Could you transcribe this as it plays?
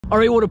All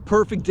right, what a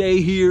perfect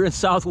day here in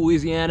South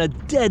Louisiana.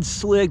 Dead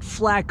slick,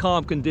 flat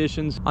calm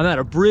conditions. I'm at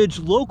a bridge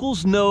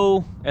locals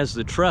know as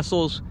the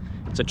Trestles.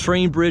 It's a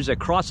train bridge that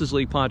crosses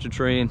Lake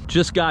Pontchartrain.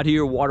 Just got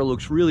here, water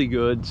looks really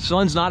good.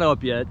 Sun's not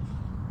up yet,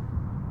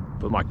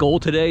 but my goal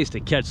today is to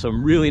catch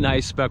some really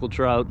nice speckled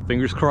trout.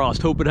 Fingers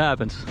crossed, hope it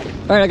happens.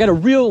 All right, I got a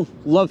real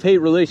love-hate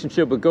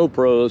relationship with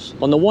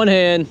GoPros. On the one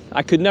hand,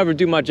 I could never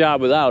do my job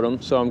without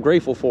them, so I'm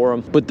grateful for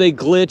them, but they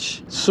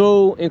glitch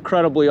so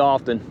incredibly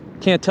often.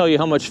 Can't tell you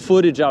how much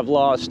footage I've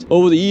lost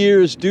over the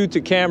years due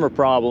to camera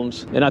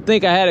problems. And I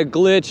think I had a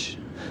glitch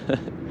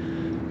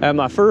at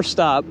my first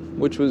stop,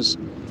 which was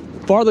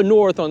farther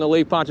north on the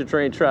Lake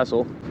Pontchartrain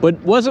trestle, but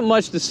wasn't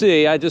much to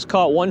see. I just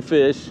caught one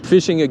fish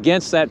fishing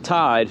against that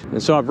tide.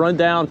 And so I've run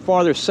down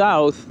farther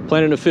south,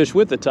 planning to fish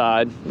with the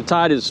tide. The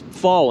tide is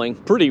falling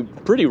pretty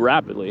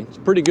rapidly. It's a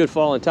pretty good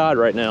falling tide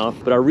right now,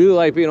 but I really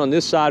like being on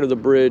this side of the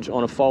bridge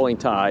on a falling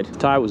tide. The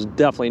tide was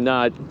definitely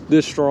not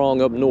this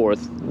strong up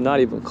north, not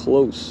even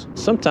close.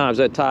 Sometimes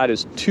that tide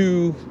is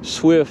too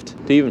swift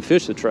to even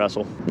fish the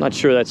trestle. I'm not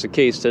sure that's the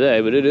case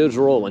today, but it is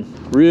rolling.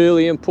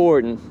 Really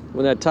important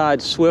when that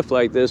tide's swift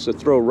like this to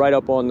throw right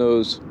up on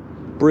those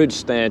bridge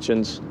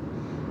stanchions.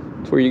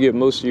 That's where you get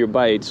most of your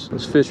bites.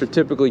 Those fish are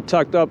typically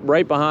tucked up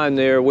right behind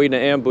there waiting to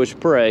ambush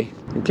prey.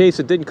 In case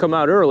it didn't come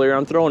out earlier,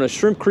 I'm throwing a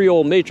shrimp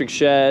creole matrix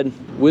shad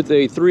with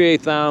a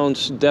 3/8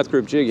 ounce death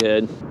grip jig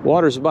head.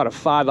 Water's about a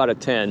 5 out of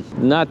 10.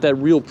 Not that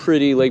real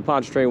pretty Lake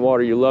Pontchartrain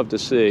water you love to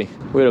see.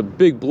 We had a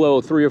big blow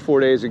 3 or 4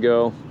 days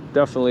ago.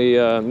 Definitely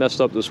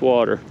messed up this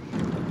water.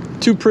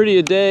 Too pretty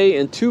a day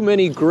and too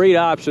many great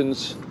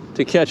options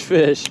to catch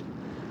fish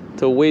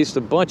to waste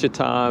a bunch of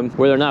time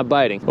where they're not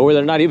biting or where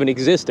they're not even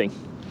existing.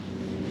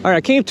 All right,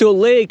 I came to a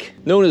lake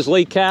known as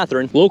Lake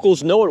Catherine.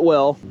 Locals know it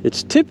well.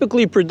 It's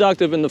typically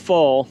productive in the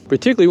fall,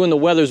 particularly when the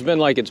weather's been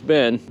like it's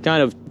been,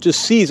 kind of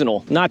just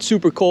seasonal, not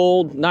super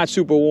cold, not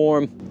super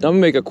warm. I'm gonna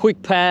make a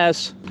quick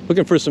pass,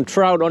 looking for some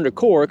trout under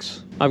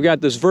corks. I've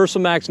got this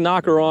Versamax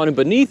knocker on, and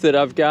beneath it,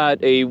 I've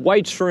got a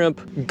white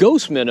shrimp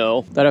ghost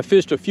minnow that I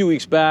fished a few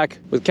weeks back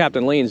with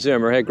Captain Lane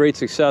Zimmer. Had great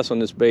success on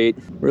this bait.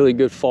 Really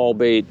good fall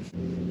bait.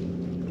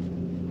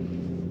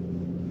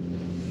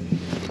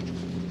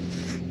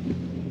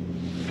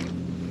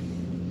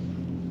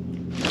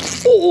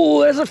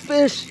 Oh, there's a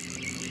fish.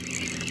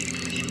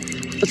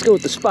 Let's go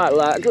with the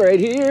spotlight right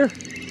here.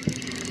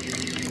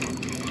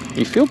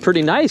 You feel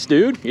pretty nice,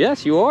 dude.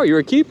 Yes, you are. You're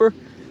a keeper.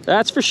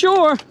 That's for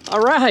sure. All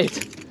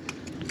right.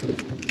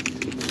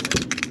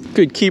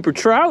 Good keeper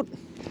trout.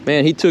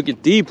 Man, he took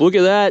it deep. Look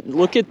at that.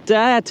 Look at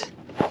that.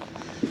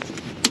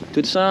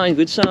 Good sign,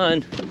 good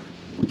sign.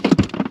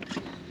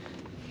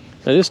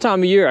 Now this time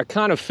of year, I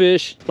kind of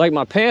fish like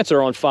my pants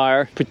are on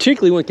fire,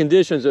 particularly when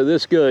conditions are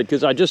this good,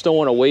 because I just don't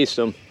want to waste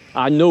them.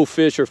 I know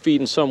fish are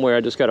feeding somewhere.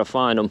 I just got to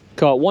find them.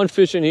 Caught one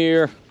fish in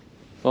here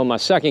on my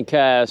second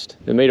cast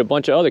and made a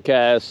bunch of other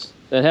casts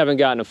and haven't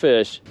gotten a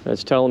fish.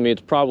 That's telling me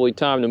it's probably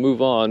time to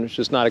move on. It's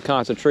just not a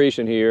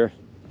concentration here.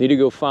 Need to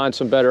go find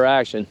some better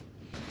action.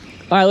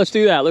 All right, let's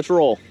do that. Let's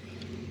roll.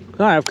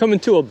 All right, I've come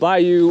into a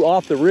bayou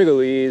off the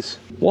Wrigley's.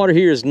 Water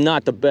here is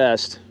not the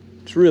best.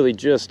 It's really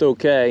just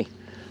okay.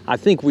 I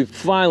think we've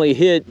finally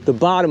hit the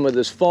bottom of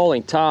this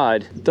falling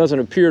tide. It doesn't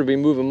appear to be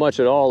moving much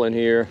at all in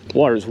here.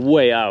 Water's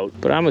way out,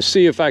 but I'm gonna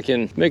see if I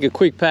can make a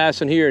quick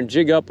pass in here and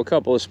jig up a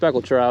couple of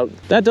speckled trout.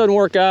 If that doesn't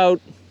work out,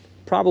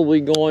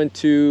 probably going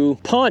to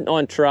punt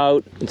on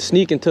trout and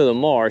sneak into the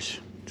marsh,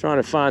 trying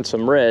to find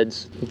some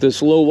reds. With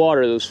this low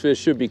water, those fish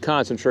should be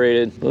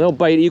concentrated. They'll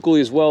bite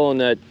equally as well on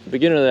that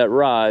beginning of that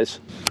rise.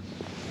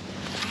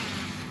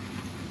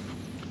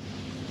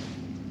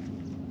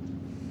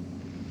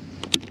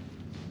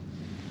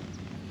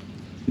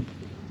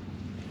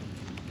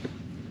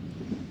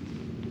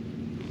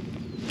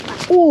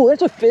 Oh,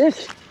 there's a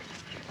fish.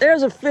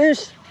 There's a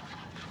fish.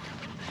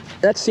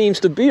 That seems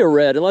to be a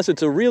red, unless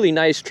it's a really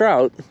nice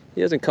trout.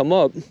 He hasn't come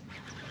up.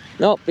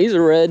 Nope, he's a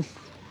red.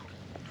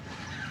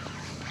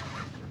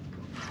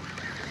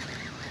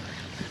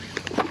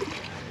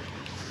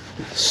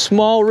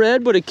 Small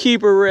red, but a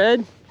keeper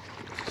red.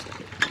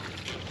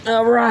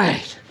 All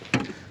right.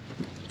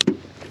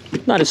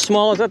 Not as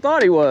small as I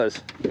thought he was.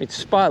 Let me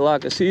spot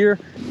lock us here.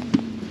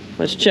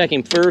 Let's check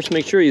him first,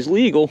 make sure he's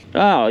legal.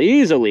 Oh,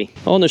 easily.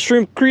 On the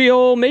shrimp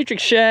creole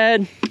matrix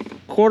shad,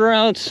 1/4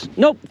 ounce,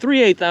 nope,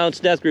 3/8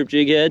 ounce death grip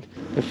jig head.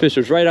 The fish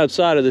was right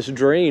outside of this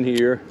drain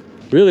here.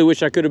 Really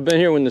wish I could have been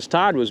here when this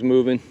tide was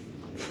moving.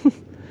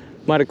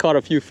 Might have caught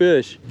a few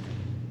fish.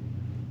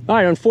 All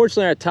right,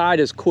 unfortunately our tide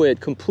has quit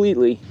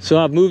completely. So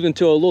I've moved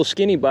into a little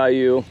skinny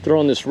bayou,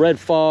 throwing this red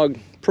fog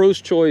Pro's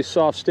Choice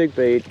soft stick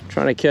bait,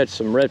 trying to catch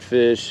some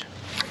redfish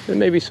and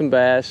maybe some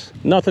bass.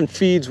 Nothing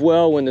feeds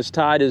well when this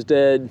tide is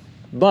dead,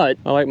 but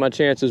I like my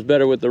chances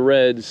better with the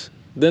reds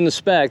than the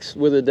specks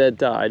with a dead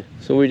tide.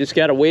 So we just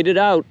gotta wait it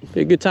out.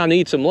 Be a good time to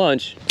eat some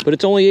lunch, but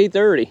it's only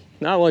 8:30,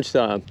 not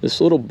lunchtime. This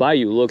little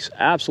bayou looks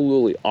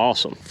absolutely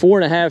awesome.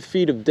 4.5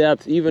 feet of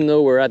depth, even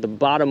though we're at the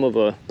bottom of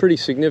a pretty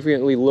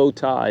significantly low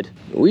tide.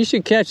 We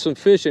should catch some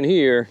fish in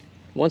here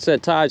once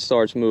that tide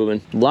starts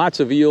moving. Lots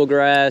of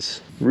eelgrass,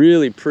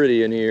 really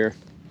pretty in here.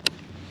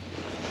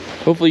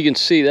 Hopefully you can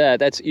see that.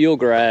 That's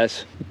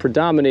eelgrass. It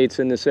predominates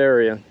in this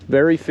area.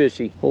 Very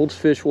fishy, holds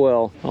fish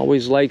well.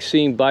 Always like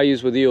seeing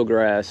bayous with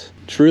eelgrass.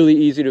 It's really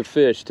easy to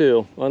fish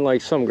too,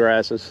 unlike some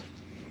grasses.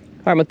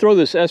 All right, I'm gonna throw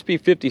this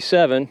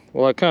SP57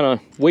 while I kind of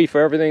wait for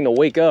everything to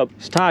wake up.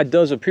 This tide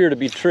does appear to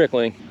be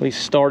trickling, at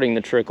least starting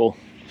to trickle.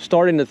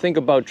 Starting to think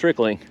about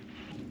trickling.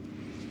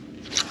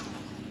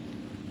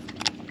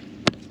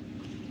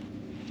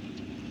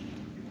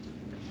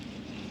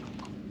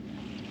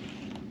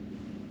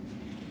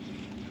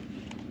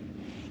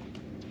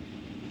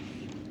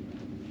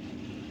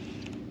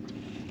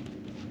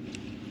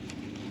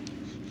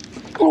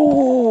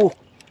 Oh,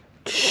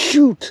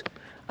 shoot.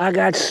 I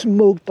got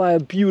smoked by a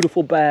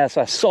beautiful bass.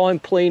 I saw him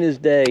plain as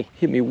day.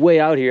 Hit me way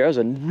out here. That was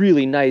a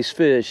really nice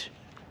fish.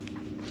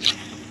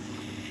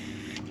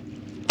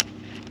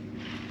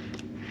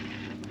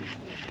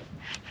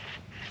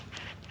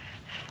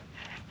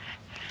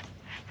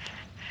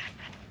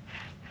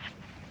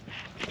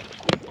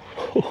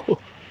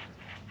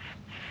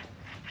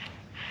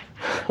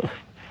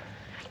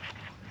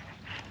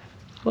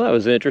 Well, that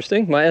was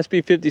interesting. My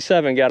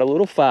SB57 got a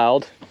little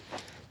fouled.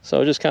 So I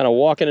was just kind of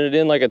walking it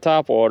in like a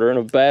topwater, and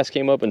a bass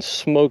came up and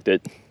smoked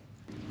it.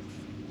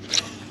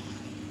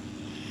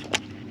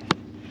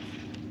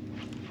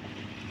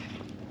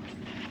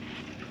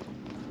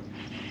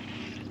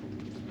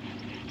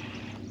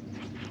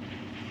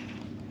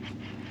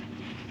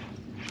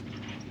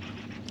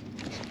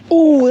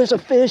 Oh, there's a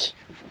fish.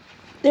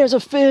 There's a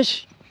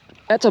fish.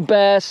 That's a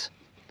bass.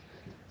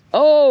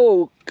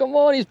 Oh, come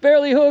on, he's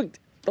barely hooked.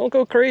 Don't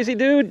go crazy,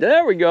 dude.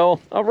 There we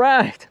go. All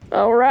right.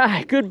 All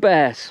right, good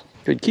bass.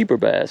 Good keeper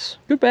bass.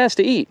 Good bass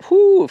to eat.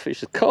 Whoo,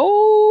 fish is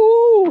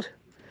cold.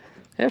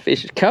 That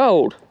fish is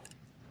cold.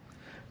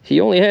 He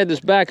only had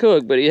this back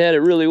hook, but he had it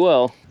really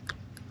well.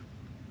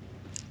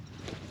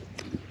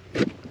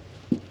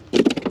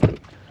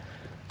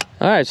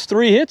 All right, it's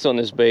 3 hits on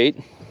this bait.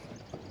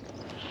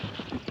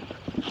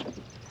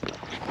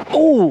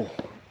 Oh,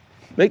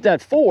 make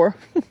that 4.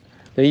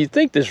 Now you'd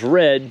think this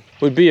red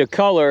would be a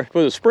color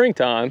for the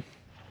springtime,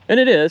 and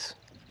it is.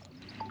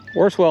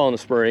 Works well in the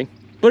spring.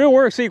 But it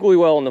works equally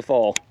well in the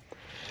fall.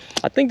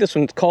 I think this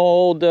one's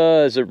called,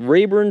 is it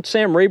Rayburn,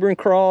 Sam Rayburn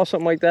Craw,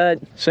 something like that?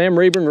 Sam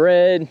Rayburn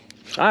Red,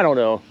 I don't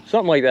know,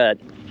 something like that.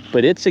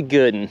 But it's a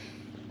good one.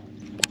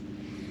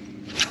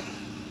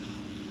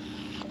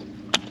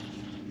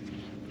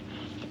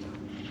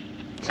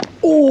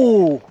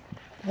 Oh,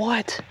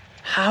 what?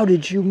 How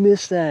did you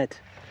miss that?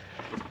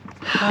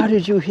 How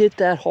did you hit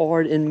that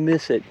hard and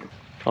miss it?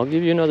 I'll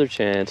give you another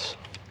chance.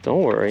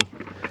 Don't worry.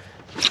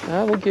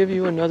 I will give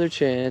you another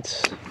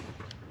chance.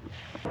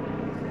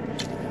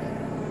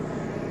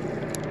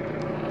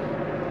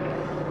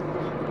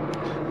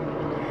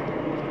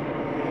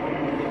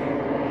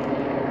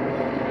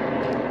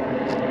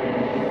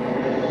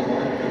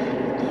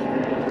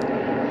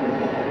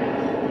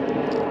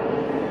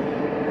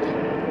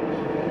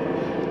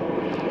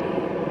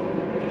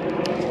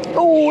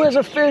 Oh, there's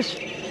a fish.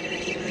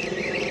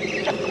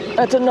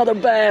 That's another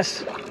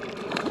bass.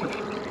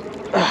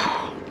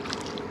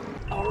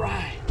 All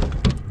right.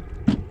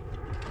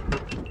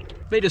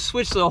 Made a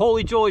switch to the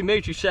Holy Jolly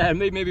Matrix shad.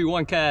 Made maybe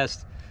 1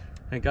 cast.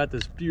 And got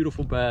this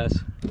beautiful bass.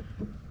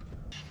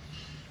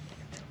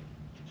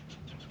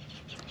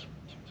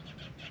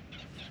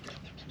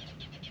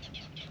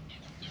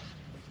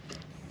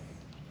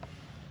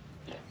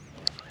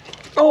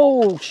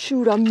 Oh,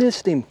 shoot, I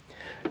missed him.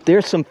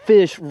 There's some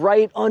fish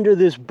right under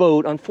this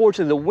boat.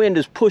 Unfortunately, the wind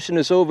is pushing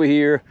us over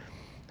here.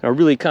 I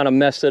really kind of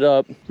messed it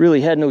up.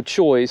 Really had no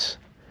choice.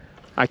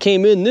 I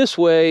came in this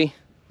way,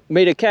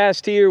 made a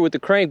cast here with the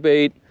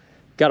crankbait,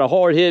 got a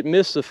hard hit,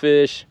 missed the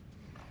fish.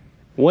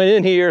 Went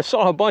in here,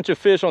 saw a bunch of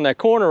fish on that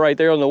corner right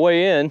there on the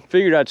way in.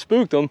 Figured I'd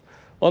spooked them.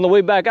 On the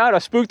way back out, I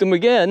spooked them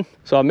again.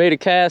 So I made a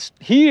cast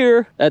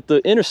here at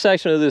the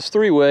intersection of this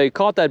 3-way,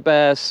 caught that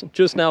bass,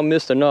 just now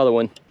missed another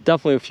one.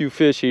 Definitely a few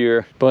fish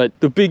here, but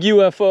the big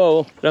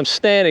UFO that I'm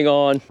standing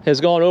on has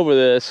gone over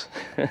this.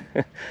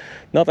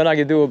 Nothing I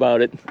can do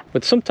about it.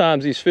 But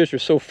sometimes these fish are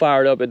so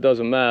fired up it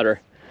doesn't matter.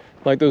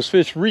 Like those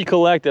fish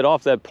recollected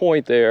off that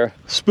point there,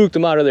 spooked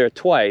them out of there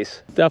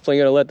twice. Definitely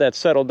gonna let that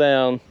settle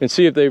down and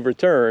see if they've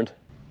returned.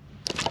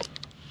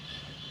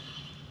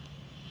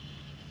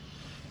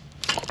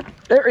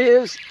 There he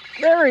is,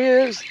 there he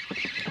is.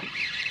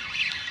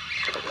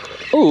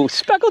 Ooh,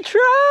 speckled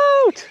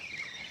trout.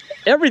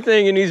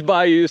 Everything in these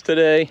bayous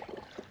today.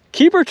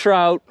 Keeper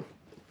trout.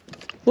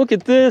 Look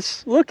at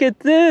this, look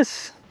at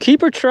this.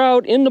 Keeper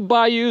trout in the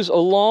bayous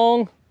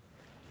along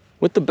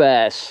with the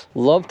bass.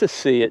 Love to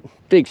see it.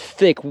 Big,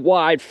 thick,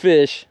 wide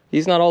fish.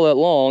 He's not all that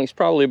long. He's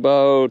probably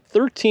about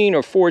 13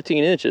 or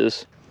 14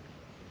 inches.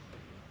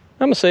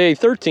 I'm gonna say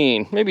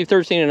 13, maybe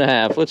 13 and a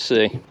half. Let's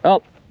see.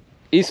 Oh,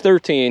 he's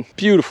 13.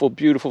 Beautiful,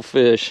 beautiful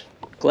fish.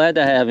 Glad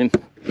to have him.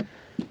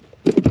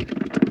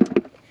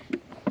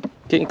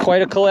 Getting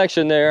quite a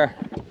collection there.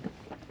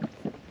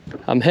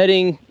 I'm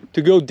heading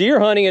to go deer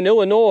hunting in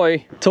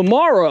Illinois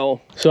tomorrow.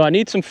 So I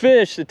need some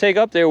fish to take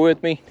up there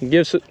with me and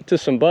give to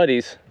some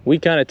buddies. We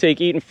kind of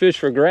take eating fish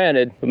for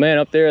granted, but man,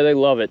 up there, they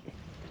love it.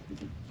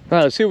 All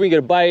right, let's see if we can get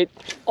a bite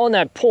on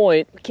that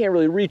point. Can't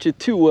really reach it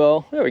too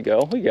well. There we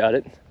go, we got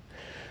it.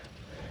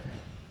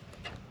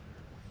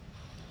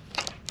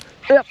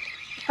 Yep,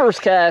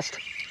 first cast,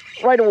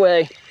 right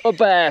away, a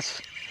bass.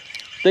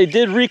 They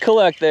did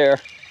recollect there.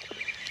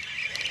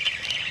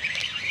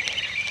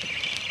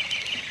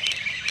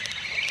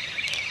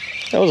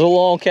 That was a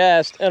long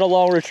cast and a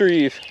long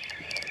retrieve.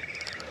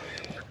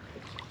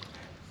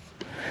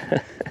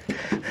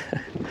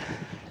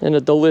 And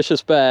a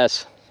delicious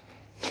bass.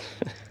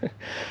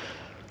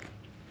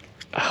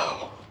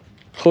 Oh,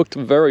 hooked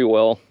very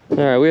well. All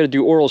right, we had to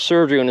do oral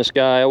surgery on this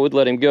guy. I would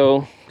let him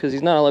go because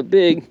he's not all that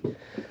big.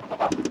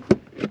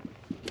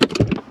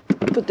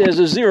 But there's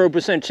a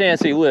 0%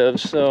 chance he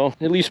lives, so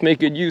at least make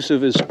good use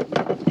of his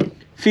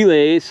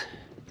fillets.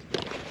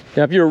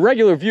 Now, if you're a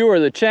regular viewer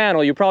of the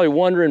channel, you're probably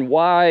wondering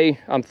why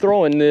I'm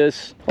throwing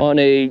this on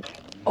a,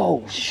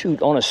 oh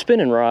shoot, on a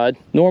spinning rod.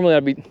 Normally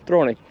I'd be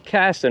throwing a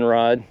casting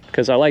rod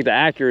because I like the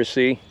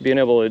accuracy, being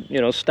able to,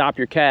 you know, stop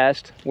your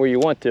cast where you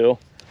want to.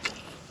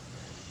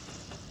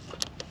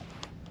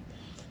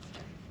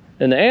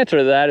 And the answer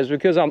to that is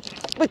because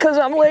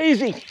I'm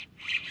lazy.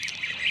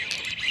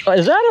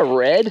 Is that a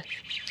red?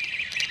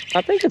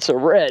 I think it's a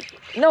red.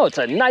 No, it's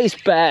a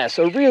nice bass,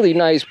 a really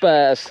nice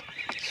bass.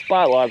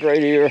 Spot lock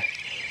right here.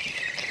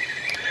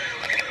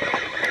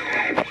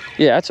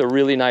 Yeah, that's a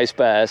really nice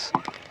bass.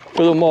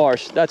 For the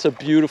marsh, that's a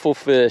beautiful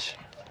fish.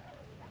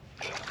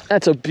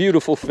 That's a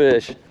beautiful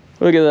fish.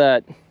 Look at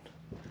that.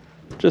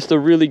 Just a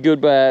really good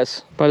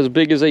bass. About as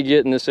big as they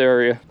get in this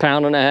area.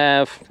 Pound and a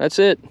half, that's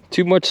it.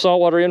 Too much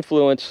saltwater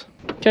influence.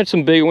 Catch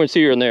some big ones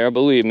here and there,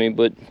 believe me,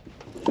 but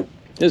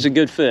this is a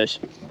good fish.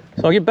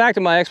 So I'll get back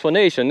to my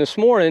explanation. This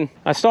morning,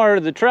 I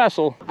started the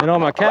trestle, and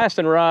on my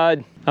casting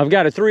rod, I've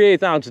got a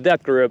 3/8 ounce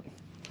depth grip,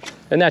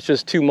 and that's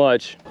just too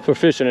much for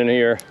fishing in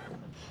here.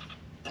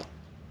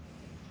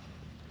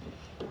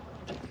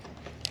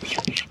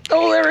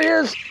 Oh, there he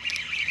is.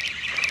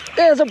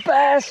 There's a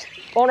bass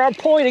on our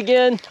point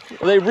again.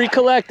 They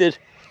recollected.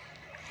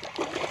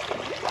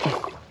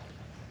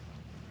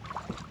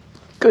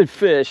 Good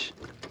fish.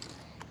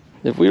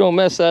 If we don't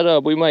mess that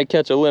up, we might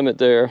catch a limit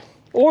there.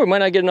 Or we might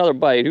not get another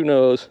bite, who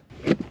knows?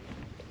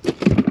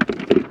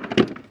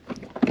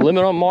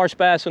 Limit on marsh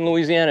bass in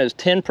Louisiana is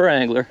 10 per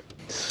angler.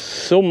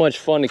 So much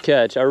fun to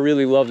catch. I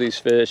really love these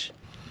fish.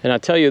 And I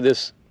tell you,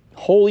 this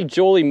holy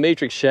jolly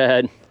matrix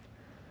shad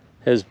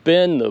has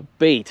been the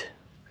bait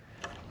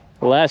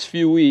the last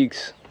few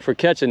weeks for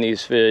catching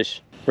these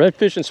fish.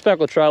 Redfish and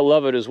speckled trout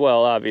love it as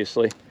well,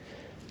 obviously.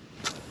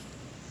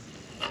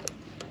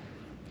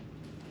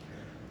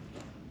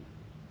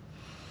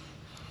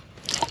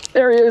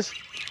 There he is.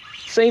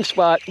 Same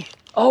spot.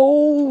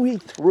 Oh, he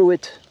threw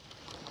it.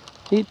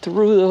 He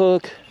threw the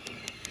hook.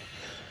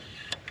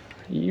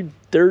 You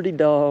dirty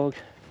dog.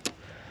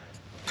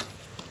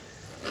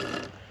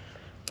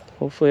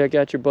 Hopefully I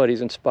got your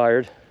buddies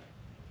inspired.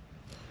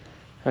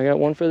 I got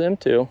one for them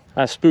too.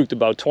 I spooked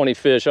about 20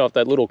 fish off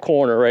that little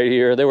corner right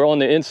here. They were on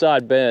the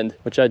inside bend,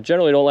 which I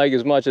generally don't like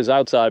as much as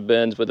outside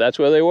bends, but that's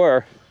where they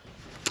were.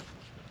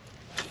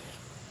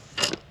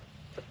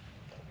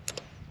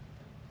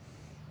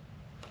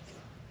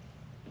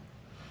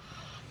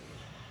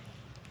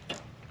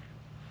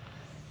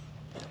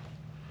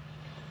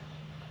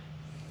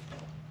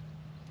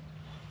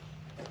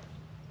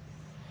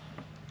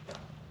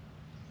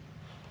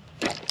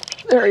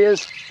 There he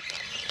is.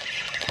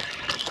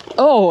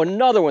 Oh,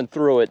 another one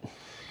threw it.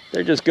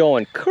 They're just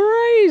going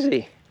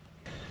crazy.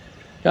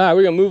 All right,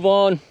 we're gonna move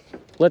on,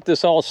 let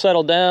this all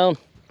settle down,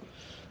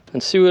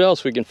 and see what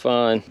else we can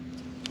find.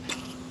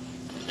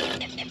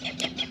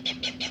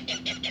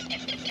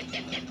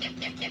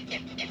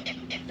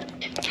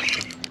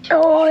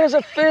 Oh, there's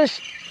a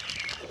fish.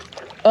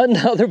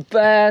 Another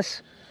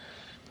bass.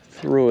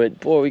 Threw it.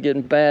 Boy, we're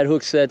getting bad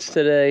hook sets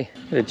today.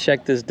 Gotta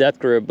check this depth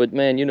grip, but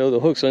man, you know the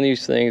hooks on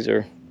these things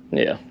are,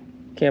 yeah,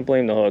 can't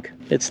blame the hook.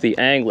 It's the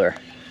angler.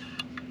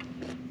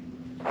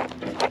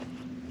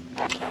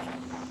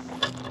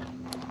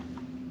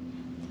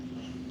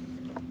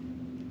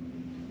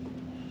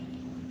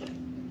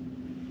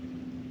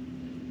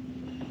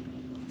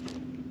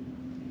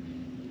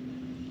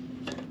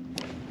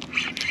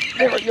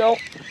 There we go.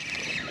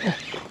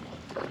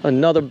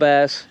 Another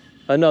bass,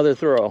 another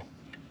throw.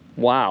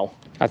 Wow.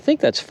 I think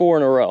that's 4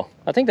 in a row.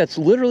 I think that's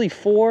literally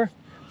 4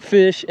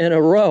 fish in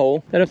a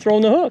row that have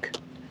thrown the hook.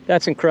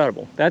 That's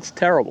incredible. That's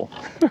terrible.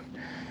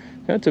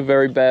 That's a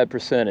very bad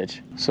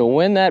percentage. So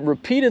when that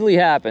repeatedly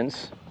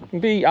happens, it can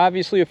be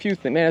obviously a few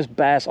things. Man, there's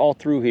bass all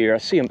through here. I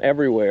see them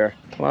everywhere.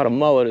 A lot of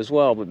mullet as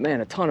well, but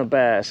man, a ton of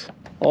bass.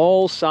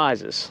 All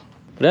sizes.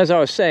 But as I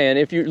was saying,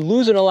 if you're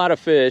losing a lot of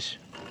fish,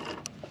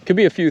 it could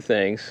be a few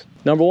things.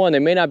 Number one, they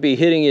may not be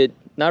hitting it,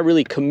 not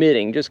really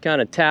committing, just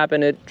kind of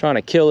tapping it, trying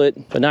to kill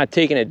it, but not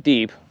taking it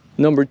deep.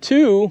 Number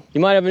two, you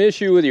might have an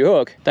issue with your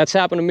hook. That's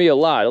happened to me a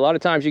lot. A lot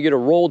of times you get a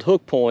rolled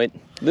hook point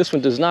This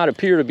one does not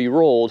appear to be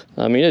rolled.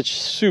 I mean, it's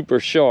super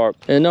sharp.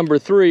 And number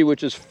 3,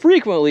 which is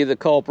frequently the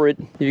culprit,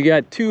 you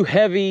got too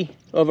heavy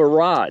of a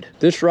rod.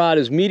 This rod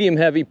is medium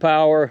heavy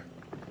power.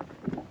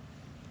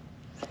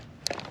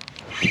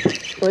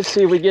 Let's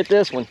see if we get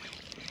this one.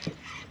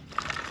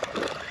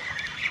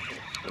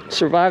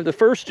 Survived the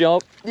first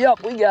jump.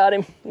 Yep, we got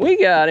him. We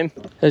got him.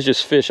 There's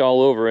just fish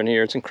all over in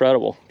here. It's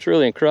incredible. It's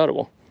really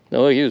incredible.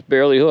 No, he was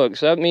barely hooked,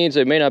 so that means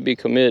they may not be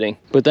committing.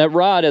 But that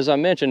rod, as I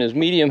mentioned, is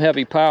medium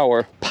heavy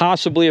power.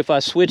 Possibly if I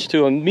switch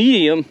to a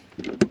medium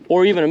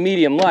or even a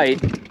medium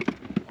light,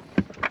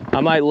 I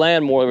might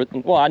land more.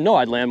 Well, I know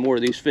I'd land more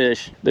of these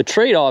fish. The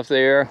trade-off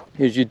there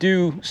is you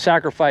do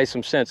sacrifice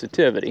some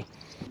sensitivity.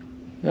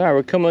 All right,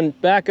 we're coming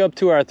back up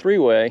to our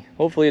 3-way.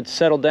 Hopefully it's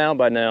settled down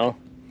by now.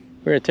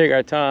 We're gonna take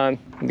our time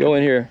and go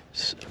in here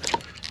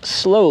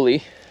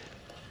slowly.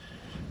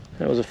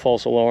 That was a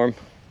false alarm.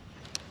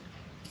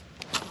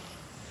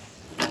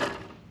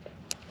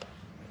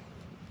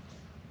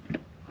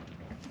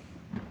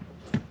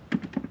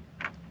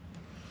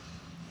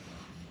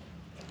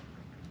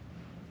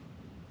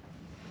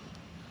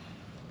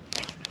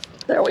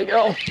 There we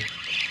go.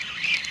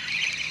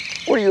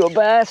 What are you, a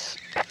bass?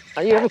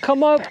 Are you ever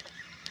come up?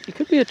 You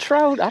could be a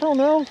trout, I don't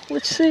know.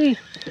 Let's see.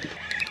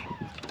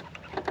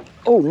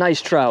 Oh,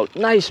 nice trout,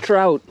 nice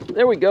trout.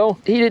 There we go.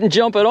 He didn't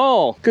jump at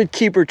all. Good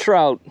keeper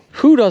trout.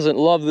 Who doesn't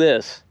love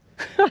this?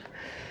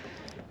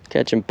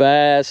 Catching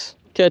bass,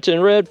 catching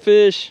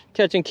redfish,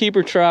 catching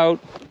keeper trout,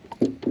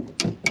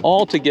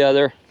 all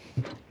together.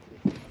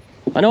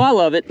 I know I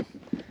love it.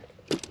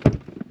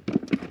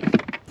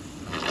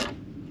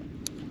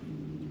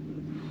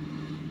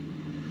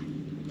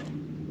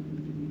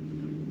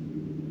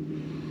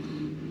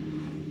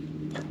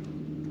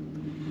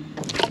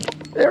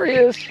 There he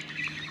is.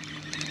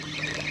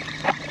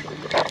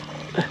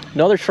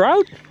 Another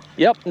trout?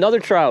 Yep, another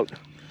trout.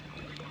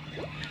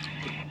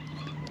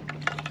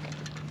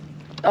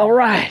 All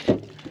right.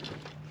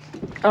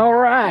 All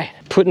right.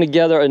 Putting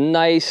together a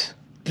nice,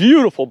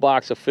 beautiful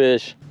box of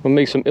fish. We'll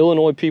make some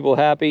Illinois people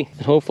happy.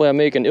 And hopefully I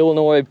make an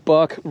Illinois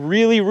buck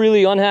really,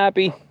 really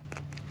unhappy.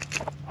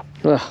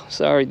 Ugh,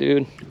 sorry,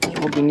 dude. I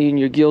won't be needing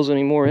your gills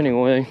anymore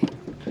anyway.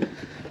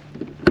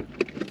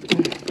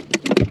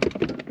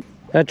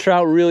 That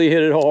trout really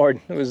hit it hard.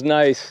 It was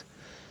nice.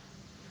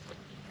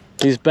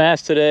 These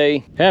bass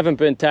today haven't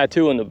been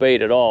tattooing the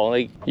bait at all.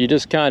 Like, you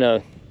just kind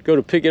of go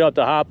to pick it up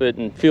to hop it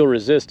and feel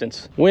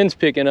resistance. Wind's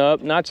picking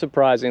up, not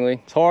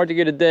surprisingly. It's hard to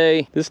get a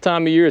day. This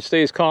time of year it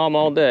stays calm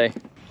all day.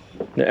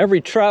 Now, every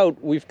trout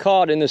we've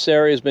caught in this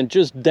area has been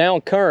just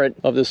down current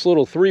of this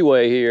little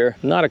 3-way here.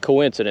 Not a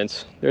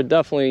coincidence. They're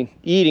definitely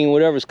eating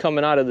whatever's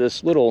coming out of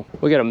this little,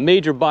 we got a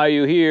major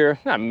bayou here.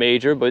 Not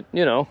major, but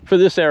you know, for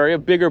this area,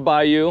 bigger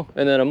bayou,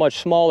 and then a much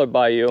smaller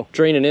bayou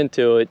draining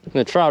into it. And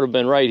the trout have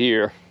been right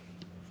here.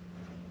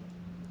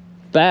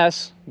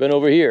 Bass been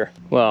over here.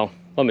 Well,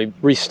 let me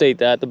restate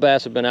that. The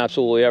bass have been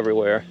absolutely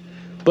everywhere.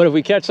 But if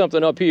we catch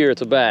something up here,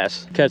 it's a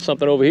bass. Catch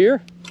something over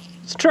here,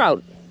 it's a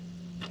trout.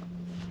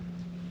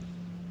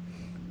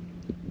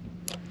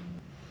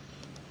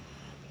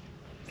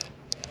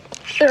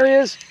 There he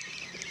is.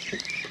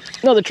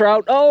 Another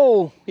trout.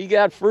 Oh, he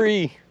got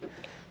free.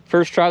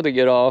 First trout to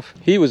get off.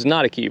 He was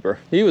not a keeper.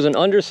 He was an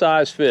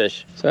undersized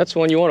fish. So that's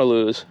one you want to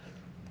lose.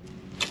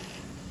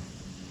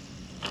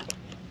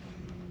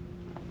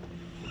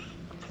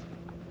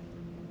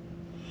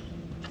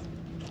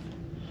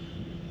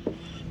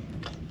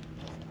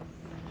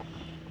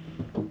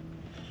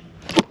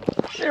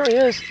 There he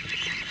is.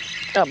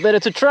 I bet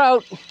it's a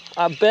trout.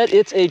 I bet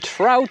it's a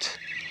trout.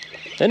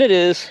 And it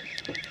is.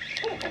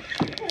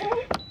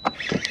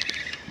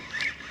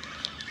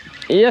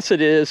 Yes,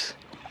 it is.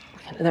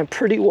 And that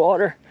pretty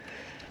water.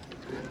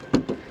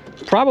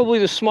 Probably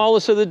the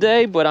smallest of the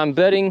day, but I'm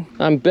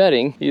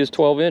betting he is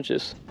 12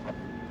 inches.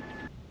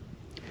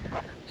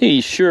 He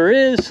sure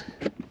is.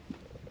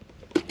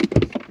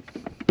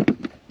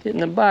 Get in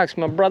the box,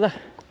 my brother.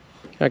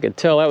 I could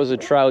tell that was a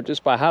trout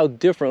just by how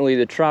differently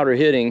the trout are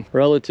hitting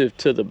relative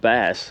to the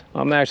bass.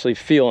 I'm actually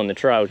feeling the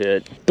trout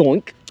hit.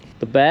 Doink.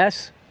 The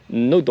bass,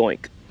 no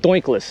doink.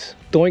 Doinkless.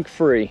 Doink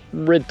free.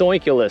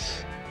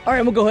 Redonkulous. All right,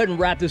 I'm gonna go ahead and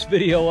wrap this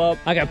video up.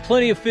 I got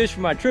plenty of fish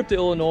for my trip to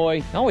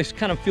Illinois. I always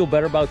kind of feel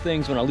better about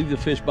things when I leave the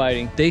fish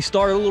biting. They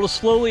started a little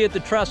slowly at the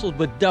trestles,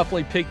 but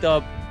definitely picked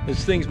up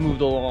as things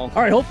moved along.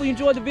 All right, hopefully you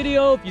enjoyed the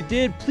video. If you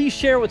did, please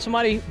share it with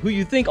somebody who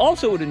you think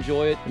also would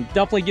enjoy it, and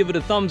definitely give it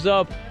a thumbs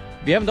up.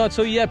 If you haven't done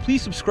so yet,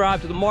 please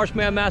subscribe to the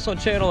Marshman Masson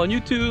channel on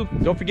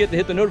YouTube. Don't forget to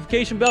hit the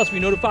notification bell so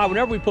you're notified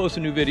whenever we post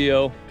a new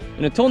video.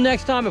 And until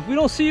next time, if we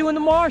don't see you in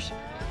the marsh,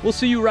 we'll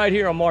see you right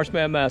here on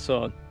Marshman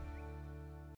Masson.